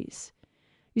injuries.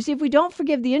 You see, if we don't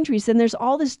forgive the injuries, then there's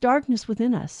all this darkness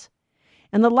within us.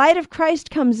 And the light of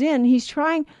Christ comes in. He's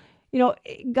trying,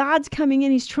 God's coming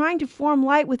in. He's trying to form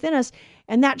light within us,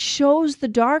 and that shows the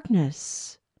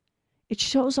darkness. It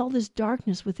shows all this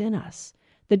darkness within us.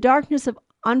 The darkness of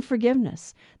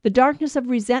unforgiveness, the darkness of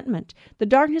resentment, the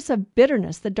darkness of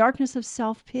bitterness, the darkness of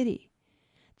self-pity.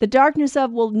 The darkness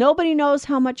of, well, nobody knows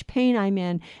how much pain I'm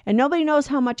in, and nobody knows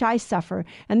how much I suffer,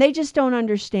 and they just don't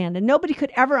understand, and nobody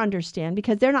could ever understand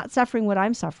because they're not suffering what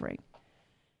I'm suffering.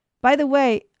 By the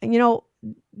way,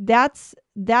 that's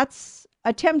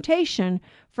a temptation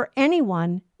for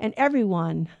anyone and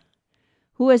everyone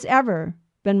who has ever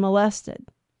been molested.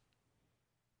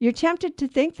 You're tempted to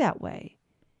think that way.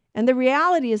 And the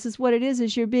reality is what it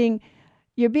is you're being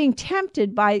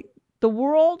tempted by the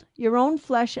world, your own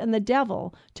flesh, and the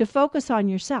devil to focus on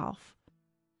yourself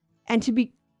and to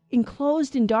be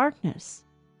enclosed in darkness.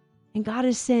 And God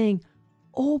is saying,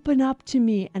 open up to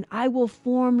me and I will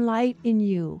form light in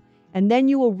you. And then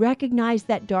you will recognize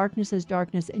that darkness as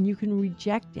darkness and you can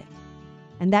reject it.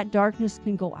 And that darkness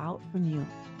can go out from you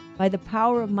by the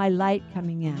power of my light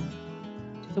coming in.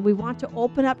 So we want to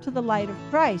open up to the light of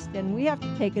Christ, and we have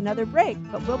to take another break,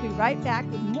 but we'll be right back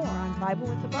with more on Bible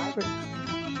with the Barbers.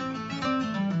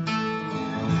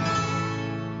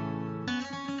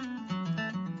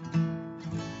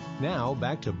 Now,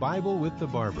 back to Bible with the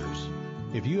Barbers.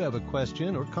 If you have a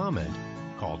question or comment,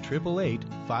 call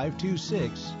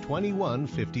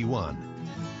 888-526-2151.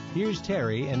 Here's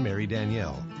Terry and Mary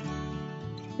Danielle.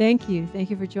 Thank you. Thank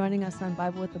you for joining us on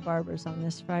Bible with the Barbers on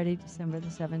this Friday, December the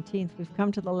 17th. We've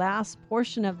come to the last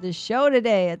portion of this show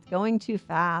today. It's going too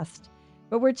fast.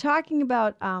 But we're talking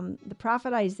about the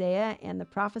prophet Isaiah and the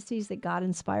prophecies that God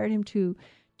inspired him to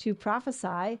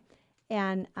prophesy.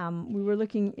 And we were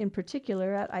looking in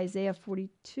particular at Isaiah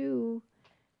 42.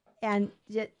 And,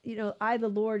 I, the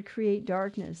Lord, create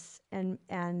darkness. And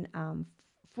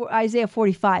for Isaiah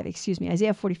 45,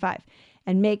 Isaiah 45.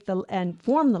 And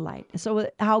form the light. So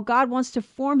how God wants to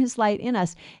form his light in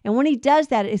us. And when he does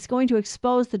that, it's going to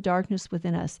expose the darkness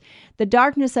within us. The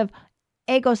darkness of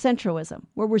egocentrism,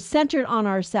 where we're centered on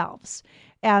ourselves.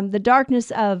 And the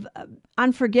darkness of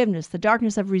unforgiveness, the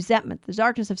darkness of resentment, the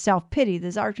darkness of self-pity,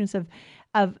 the darkness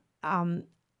of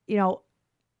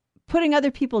putting other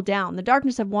people down, the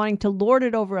darkness of wanting to lord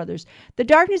it over others, the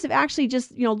darkness of actually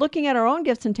just, looking at our own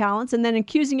gifts and talents and then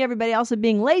accusing everybody else of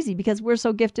being lazy because we're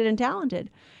so gifted and talented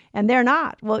and they're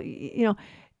not. Well,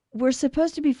 we're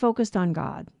supposed to be focused on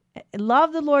God.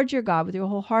 Love the Lord your God with your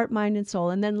whole heart, mind, and soul,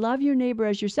 and then love your neighbor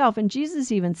as yourself. And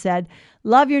Jesus even said,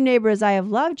 love your neighbor as I have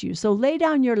loved you. So lay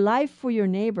down your life for your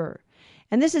neighbor.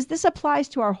 And this applies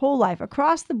to our whole life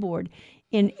across the board.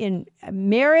 In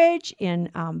marriage,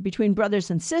 between brothers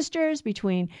and sisters,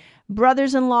 between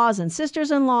brothers-in-laws and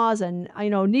sisters-in-laws, and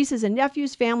nieces and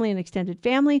nephews, family and extended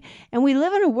family. And we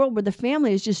live in a world where the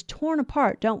family is just torn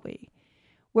apart, don't we?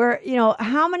 Where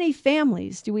how many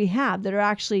families do we have that are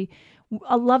actually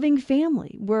a loving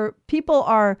family, where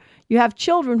you have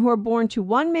children who are born to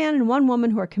one man and one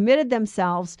woman who are committed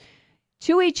themselves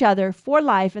to each other for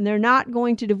life, and they're not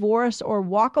going to divorce or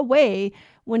walk away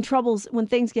when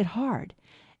things get hard.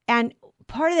 And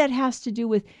part of that has to do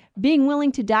with being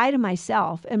willing to die to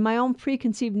myself and my own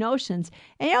preconceived notions,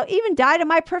 and even die to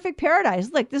my perfect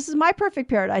paradise. Look, this is my perfect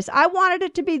paradise. I wanted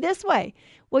it to be this way.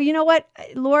 Well, you know what,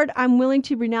 Lord, I'm willing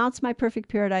to renounce my perfect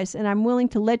paradise, and I'm willing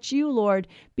to let you, Lord,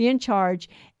 be in charge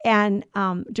and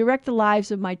direct the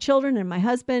lives of my children and my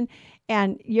husband.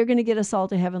 And you're going to get us all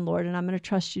to heaven, Lord, and I'm going to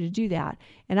trust you to do that.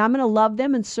 And I'm going to love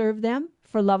them and serve them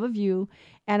for love of you.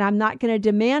 And I'm not going to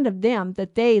demand of them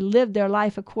that they live their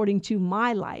life according to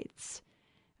my lights.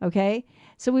 Okay?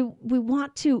 So we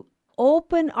want to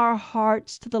open our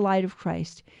hearts to the light of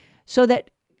Christ so that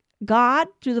God,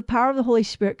 through the power of the Holy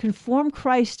Spirit, can form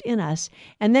Christ in us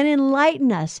and then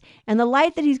enlighten us. And the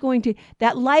light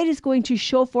that light is going to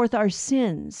show forth our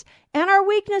sins and our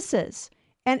weaknesses.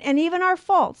 And even our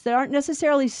faults that aren't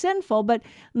necessarily sinful, but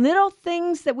little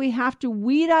things that we have to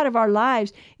weed out of our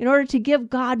lives in order to give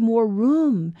God more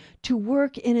room to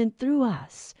work in and through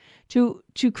us, to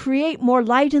create more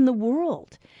light in the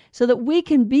world, so that we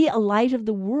can be a light of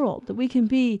the world,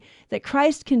 that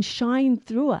Christ can shine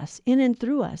through us, in and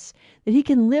through us, that he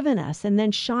can live in us and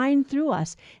then shine through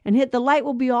us. And the light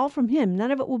will be all from him.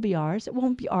 None of it will be ours. It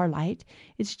won't be our light.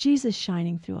 It's Jesus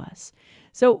shining through us.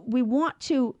 So we want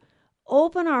to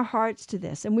open our hearts to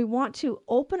this, and we want to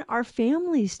open our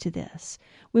families to this.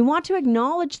 We want to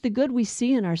acknowledge the good we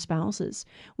see in our spouses.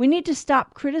 We need to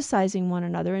stop criticizing one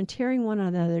another and tearing one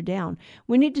another down.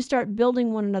 We need to start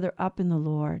building one another up in the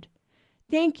Lord.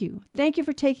 Thank you. Thank you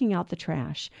for taking out the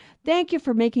trash. Thank you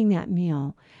for making that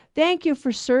meal. Thank you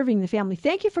for serving the family.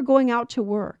 Thank you for going out to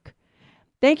work.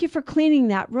 Thank you for cleaning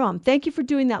that room. Thank you for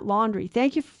doing that laundry.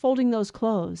 Thank you for folding those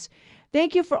clothes.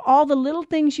 Thank you for all the little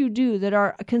things you do that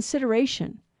are a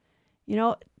consideration.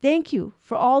 Thank you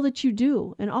for all that you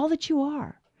do and all that you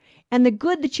are, and the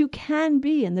good that you can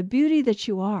be and the beauty that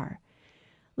you are.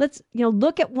 Let's,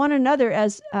 look at one another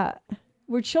as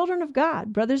we're children of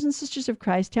God, brothers and sisters of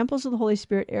Christ, temples of the Holy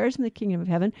Spirit, heirs in the kingdom of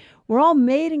heaven. We're all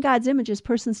made in God's image as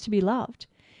persons to be loved.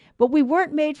 But we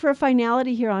weren't made for a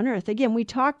finality here on earth. Again, we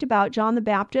talked about John the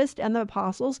Baptist and the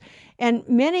apostles, and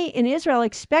many in Israel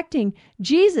expecting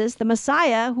Jesus, the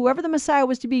Messiah, whoever the Messiah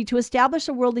was to be, to establish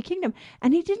a worldly kingdom.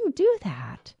 And he didn't do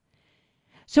that.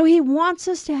 So he wants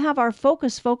us to have our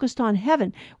focused on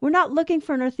heaven. We're not looking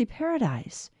for an earthly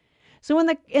paradise. So in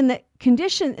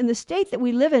the state that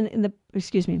we live in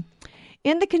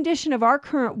the condition of our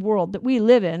current world that we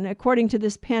live in, according to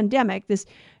this pandemic,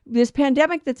 this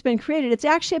pandemic that's been created, it's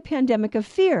actually a pandemic of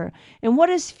fear. And what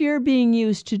is fear being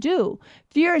used to do?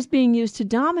 Fear is being used to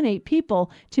dominate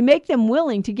people, to make them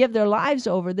willing to give their lives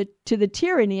over to the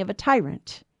tyranny of a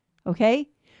tyrant. Okay?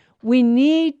 We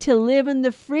need to live in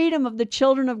the freedom of the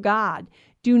children of God.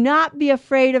 Do not be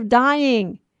afraid of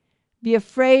dying. Be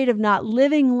afraid of not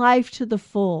living life to the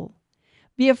full.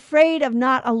 Be afraid of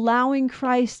not allowing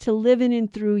Christ to live in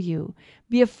and through you.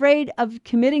 Be afraid of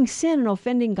committing sin and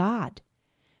offending God.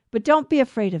 But don't be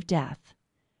afraid of death.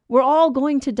 We're all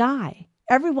going to die.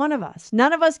 Every one of us.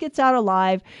 None of us gets out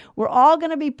alive. We're all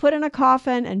going to be put in a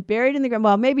coffin and buried in the ground.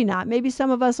 Well, maybe not. Maybe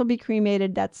some of us will be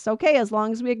cremated. That's okay, as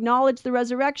long as we acknowledge the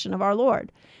resurrection of our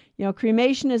Lord.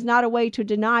 Cremation is not a way to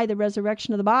deny the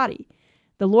resurrection of the body.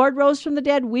 The Lord rose from the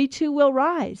dead. We too will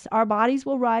rise. Our bodies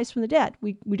will rise from the dead.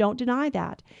 We don't deny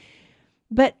that.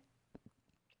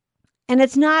 And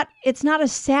it's not a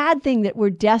sad thing that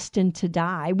we're destined to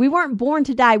die. We weren't born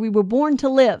to die. We were born to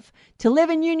live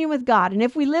in union with God. And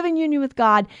if we live in union with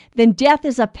God, then death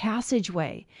is a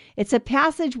passageway. It's a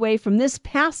passageway from this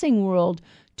passing world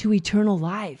to eternal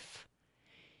life.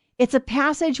 It's a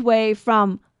passageway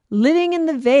from living in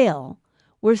the veil,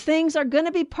 where things are going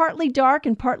to be partly dark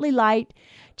and partly light,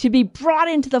 to be brought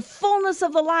into the fullness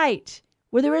of the light,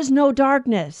 where there is no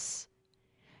darkness.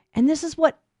 And this is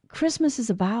what Christmas is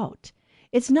about.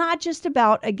 It's not just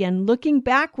about, again, looking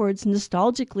backwards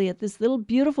nostalgically at this little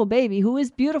beautiful baby who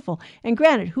is beautiful. And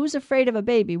granted, who's afraid of a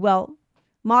baby? Well,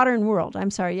 modern world.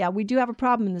 I'm sorry. Yeah, we do have a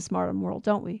problem in this modern world,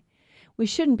 don't we? We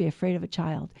shouldn't be afraid of a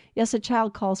child. Yes, a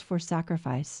child calls for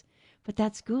sacrifice, but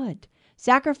that's good.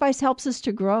 Sacrifice helps us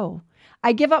to grow.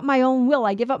 I give up my own will.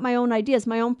 I give up my own ideas,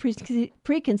 my own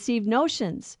preconceived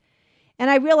notions.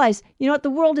 And I realize, the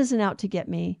world isn't out to get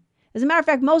me. As a matter of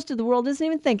fact, most of the world isn't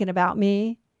even thinking about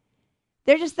me.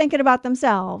 They're just thinking about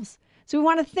themselves. So we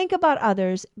want to think about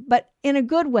others, but in a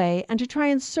good way, and to try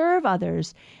and serve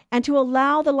others, and to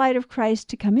allow the light of Christ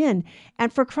to come in,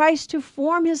 and for Christ to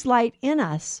form his light in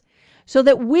us, so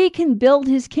that we can build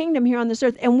his kingdom here on this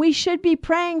earth. And we should be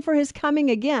praying for his coming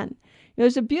again.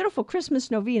 There's a beautiful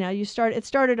Christmas novena. It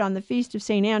started on the Feast of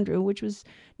St. Andrew, which was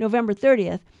November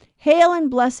 30th. Hail and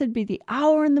blessed be the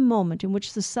hour and the moment in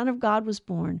which the Son of God was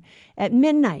born. At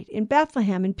midnight, in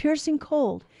Bethlehem, in piercing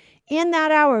cold. In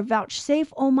that hour,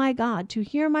 vouchsafe, O my God, to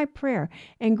hear my prayer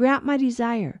and grant my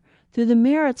desire through the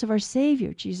merits of our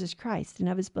Savior, Jesus Christ, and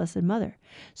of his blessed mother.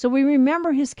 So we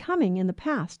remember his coming in the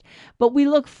past, but we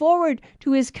look forward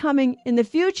to his coming in the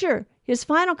future, his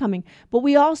final coming. But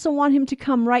we also want him to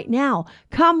come right now.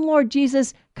 Come, Lord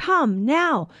Jesus, come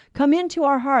now. Come into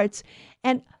our hearts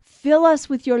and fill us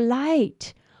with your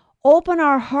light. Open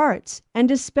our hearts and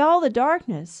dispel the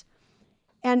darkness.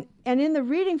 And in the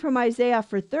reading from Isaiah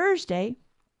for Thursday,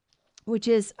 which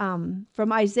is from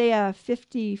Isaiah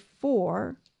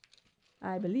 54,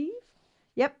 I believe.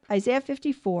 Yep, Isaiah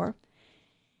 54.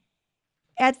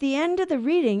 At the end of the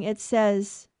reading, it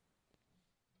says,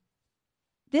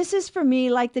 This is for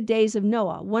me like the days of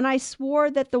Noah, when I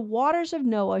swore that the waters of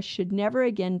Noah should never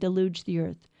again deluge the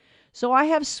earth. So I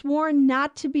have sworn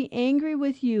not to be angry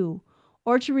with you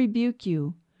or to rebuke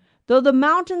you, though the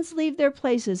mountains leave their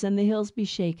places and the hills be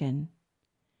shaken.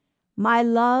 My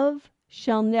love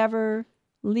shall never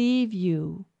leave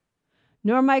you,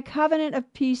 nor my covenant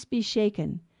of peace be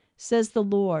shaken, says the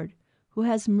Lord, who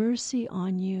has mercy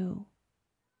on you.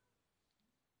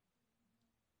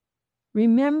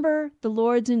 Remember the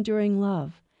Lord's enduring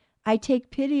love. I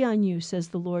take pity on you, says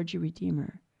the Lord your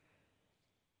Redeemer.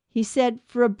 He said,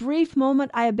 for a brief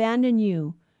moment I abandon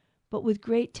you, but with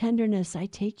great tenderness I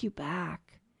take you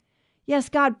back. Yes,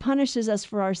 God punishes us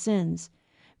for our sins,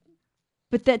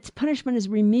 but that punishment is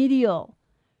remedial.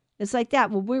 It's like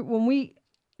that. When we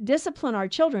discipline our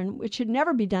children, it should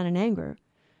never be done in anger.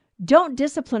 Don't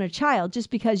discipline a child just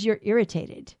because you're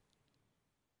irritated.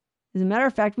 As a matter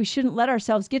of fact, we shouldn't let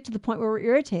ourselves get to the point where we're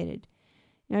irritated.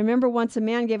 And I remember once a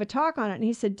man gave a talk on it, and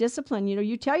he said, discipline,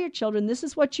 you tell your children this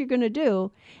is what you're going to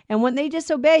do, and when they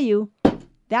disobey you,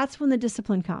 that's when the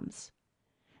discipline comes.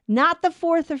 Not the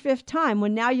fourth or fifth time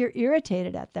when now you're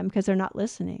irritated at them because they're not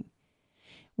listening.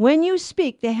 When you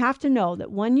speak, they have to know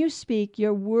that when you speak,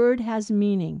 your word has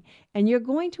meaning, and you're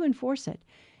going to enforce it.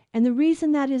 And the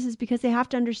reason that is because they have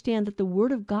to understand that the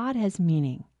word of God has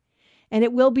meaning, and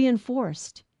it will be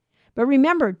enforced. But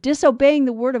remember, disobeying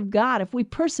the word of God, if we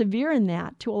persevere in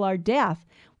that till our death,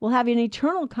 will have an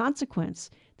eternal consequence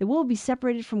that we'll be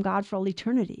separated from God for all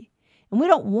eternity. And we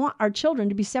don't want our children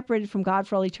to be separated from God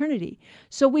for all eternity.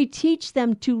 So we teach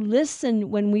them to listen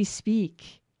when we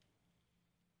speak.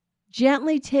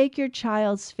 Gently take your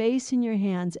child's face in your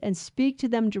hands and speak to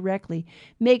them directly.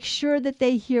 Make sure that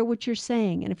they hear what you're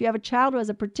saying. And if you have a child who has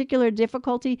a particular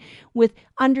difficulty with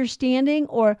understanding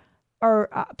or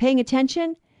paying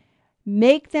attention,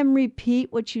 make them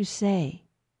repeat what you say.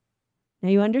 Now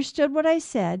you understood what I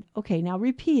said. Okay, now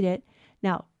repeat it.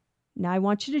 Now I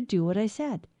want you to do what I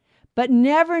said. But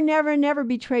never, never, never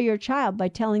betray your child by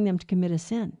telling them to commit a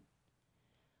sin.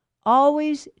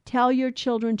 Always tell your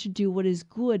children to do what is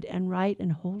good and right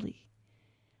and holy,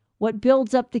 what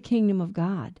builds up the kingdom of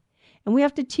God. And we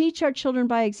have to teach our children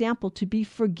by example to be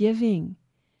forgiving,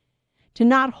 to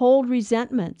not hold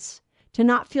resentments, to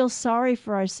not feel sorry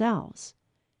for ourselves.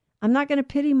 I'm not going to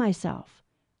pity myself.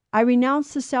 I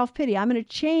renounce the self-pity. I'm going to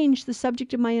change the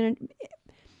subject of my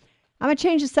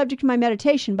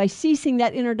meditation by ceasing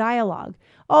that inner dialogue.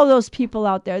 Oh, those people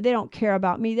out there, they don't care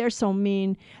about me. They're so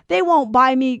mean. They won't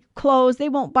buy me clothes. They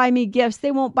won't buy me gifts.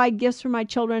 They won't buy gifts for my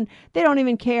children. They don't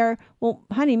even care. Well,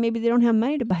 honey, maybe they don't have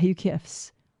money to buy you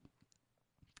gifts.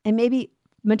 And maybe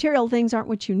material things aren't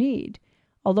what you need,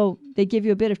 although they give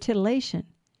you a bit of titillation.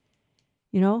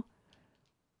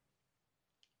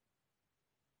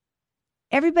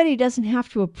 Everybody doesn't have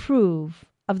to approve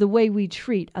of the way we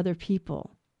treat other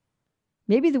people.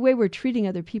 Maybe the way we're treating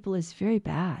other people is very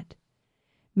bad.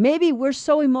 Maybe we're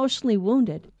so emotionally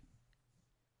wounded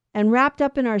and wrapped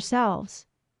up in ourselves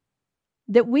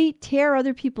that we tear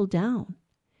other people down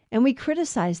and we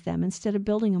criticize them instead of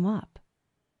building them up.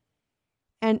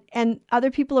 And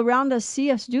other people around us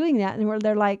see us doing that, and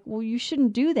they're like, well, you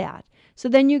shouldn't do that. So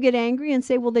then you get angry and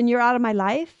say, well, then you're out of my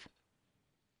life.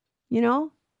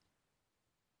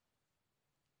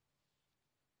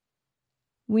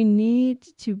 We need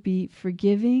to be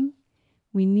forgiving.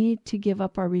 We need to give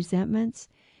up our resentments.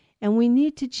 And we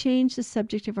need to change the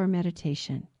subject of our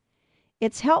meditation.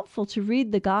 It's helpful to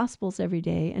read the Gospels every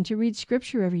day and to read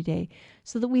Scripture every day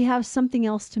so that we have something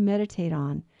else to meditate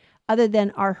on other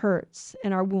than our hurts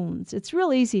and our wounds. It's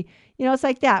real easy. It's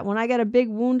like that. When I got a big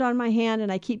wound on my hand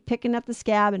and I keep picking at the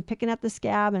scab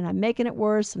and I'm making it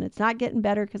worse and it's not getting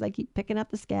better because I keep picking at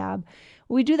the scab.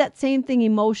 We do that same thing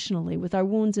emotionally with our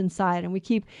wounds inside, and we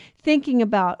keep thinking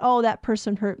about, oh, that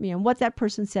person hurt me and what that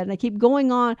person said. And I keep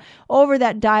going on over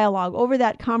that dialogue, over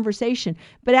that conversation.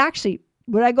 But actually,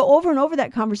 when I go over and over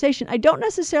that conversation, I don't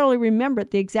necessarily remember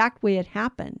it the exact way it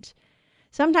happened.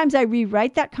 Sometimes I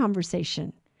rewrite that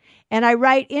conversation. And I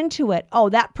write into it, oh,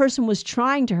 that person was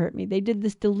trying to hurt me. They did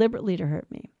this deliberately to hurt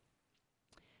me.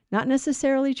 Not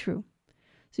necessarily true.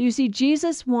 So you see,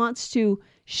 Jesus wants to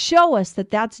show us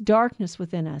that that's darkness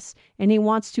within us. And he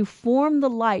wants to form the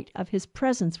light of his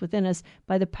presence within us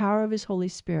by the power of his Holy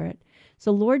Spirit.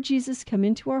 So Lord Jesus, come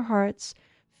into our hearts,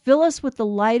 fill us with the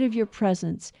light of your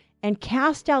presence, and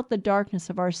cast out the darkness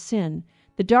of our sin,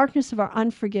 the darkness of our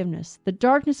unforgiveness, the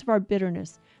darkness of our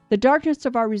bitterness, the darkness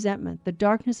of our resentment, the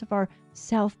darkness of our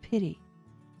self-pity,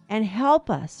 and help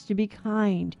us to be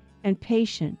kind and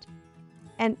patient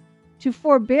and to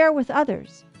forbear with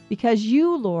others, because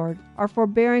you, Lord, are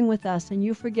forbearing with us and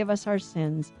you forgive us our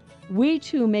sins we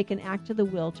too make an act of the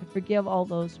will to forgive all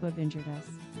those who have injured us.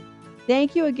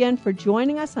 Thank you again for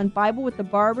joining us on Bible with the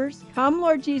Barbers. Come,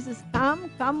 Lord Jesus,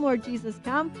 come. Come, Lord Jesus,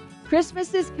 come.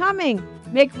 Christmas is coming.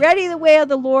 Make ready the way of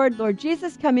the Lord. Lord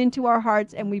Jesus, come into our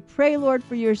hearts, and we pray, Lord,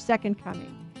 for your second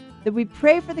coming. That we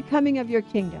pray for the coming of your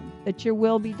kingdom, that your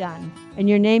will be done, and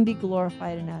your name be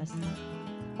glorified in us.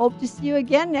 Hope to see you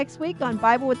again next week on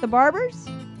Bible with the Barbers.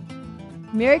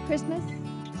 Merry Christmas,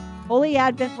 Holy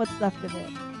Advent, what's left of it.